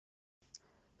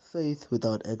Faith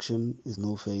without action is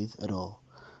no faith at all.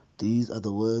 These are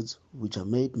the words which are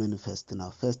made manifest in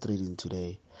our first reading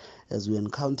today as we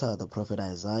encounter the prophet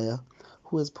Isaiah,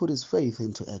 who has put his faith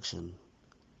into action.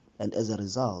 And as a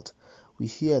result, we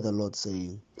hear the Lord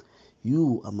saying,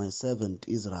 "You are my servant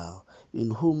Israel, in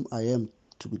whom I am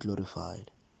to be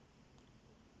glorified."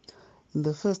 In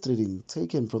the first reading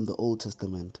taken from the Old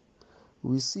Testament,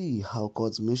 we see how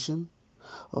God's mission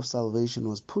of salvation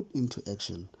was put into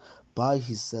action by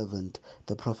his servant,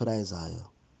 the prophet Isaiah.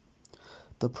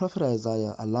 The prophet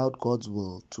Isaiah allowed God's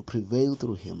will to prevail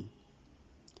through him.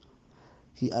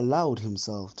 He allowed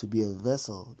himself to be a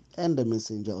vessel and a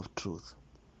messenger of truth.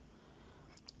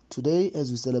 Today,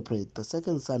 as we celebrate the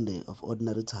second Sunday of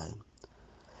Ordinary Time,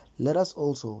 let us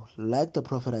also, like the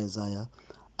prophet Isaiah,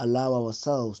 allow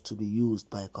ourselves to be used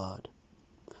by God.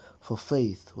 For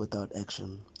faith without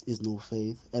action is no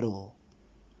faith at all.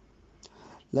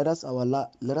 Let us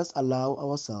allow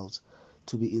ourselves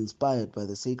to be inspired by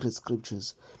the sacred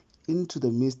scriptures into the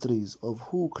mysteries of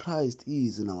who Christ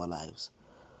is in our lives,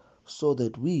 so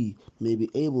that we may be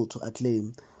able to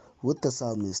acclaim with the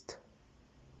psalmist,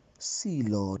 "See,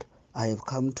 Lord, I have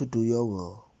come to do your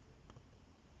will."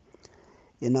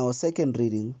 In our second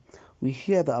reading, we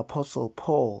hear the Apostle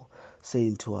Paul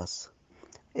saying to us,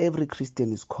 "Every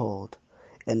Christian is called,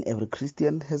 and every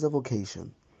Christian has a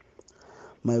vocation."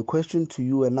 My question to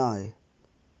you and I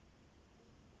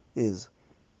is,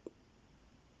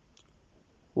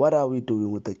 what are we doing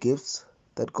with the gifts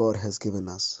that God has given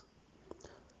us?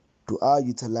 Do I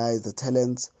utilize the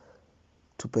talents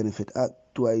to benefit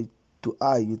do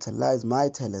I utilize my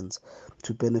talents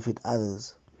to benefit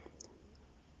others?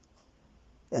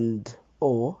 And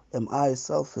or am I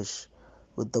selfish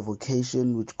with the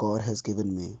vocation which God has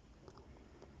given me?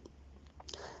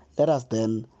 Let us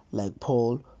then, like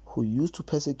Paul, who used to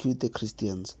persecute the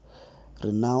Christians,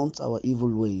 renounce our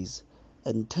evil ways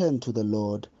and turn to the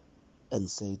Lord and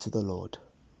say to the Lord,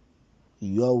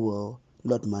 "Your will,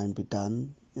 not mine, be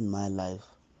done in my life."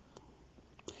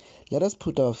 Let us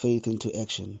put our faith into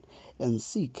action and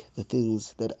seek the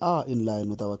things that are in line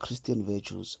with our Christian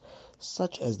virtues,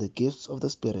 such as the gifts of the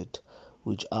Spirit,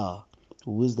 which are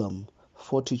wisdom,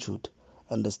 fortitude,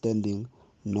 understanding,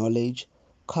 knowledge,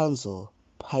 counsel,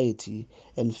 piety,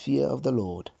 and fear of the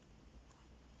Lord.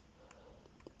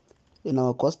 In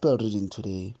our Gospel reading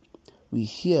today, we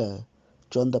hear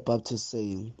John the Baptist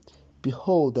saying,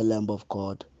 "Behold the Lamb of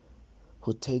God,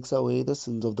 who takes away the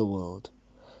sins of the world."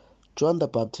 John the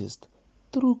Baptist,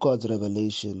 through God's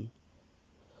revelation,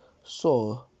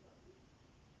 saw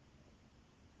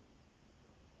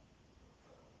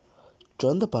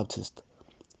John the Baptist,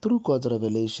 through God's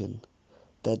revelation,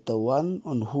 that the one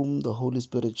on whom the Holy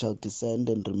Spirit shall descend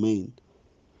and remain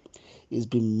is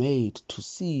being made to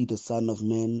see the Son of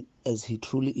Man as he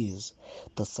truly is,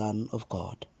 the Son of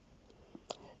God.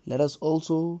 Let us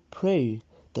also pray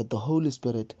that the Holy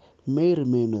Spirit may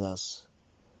remain with us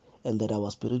and that our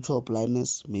spiritual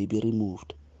blindness may be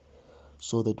removed,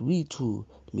 so that we too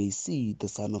may see the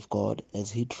Son of God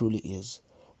as he truly is,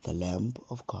 the Lamb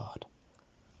of God.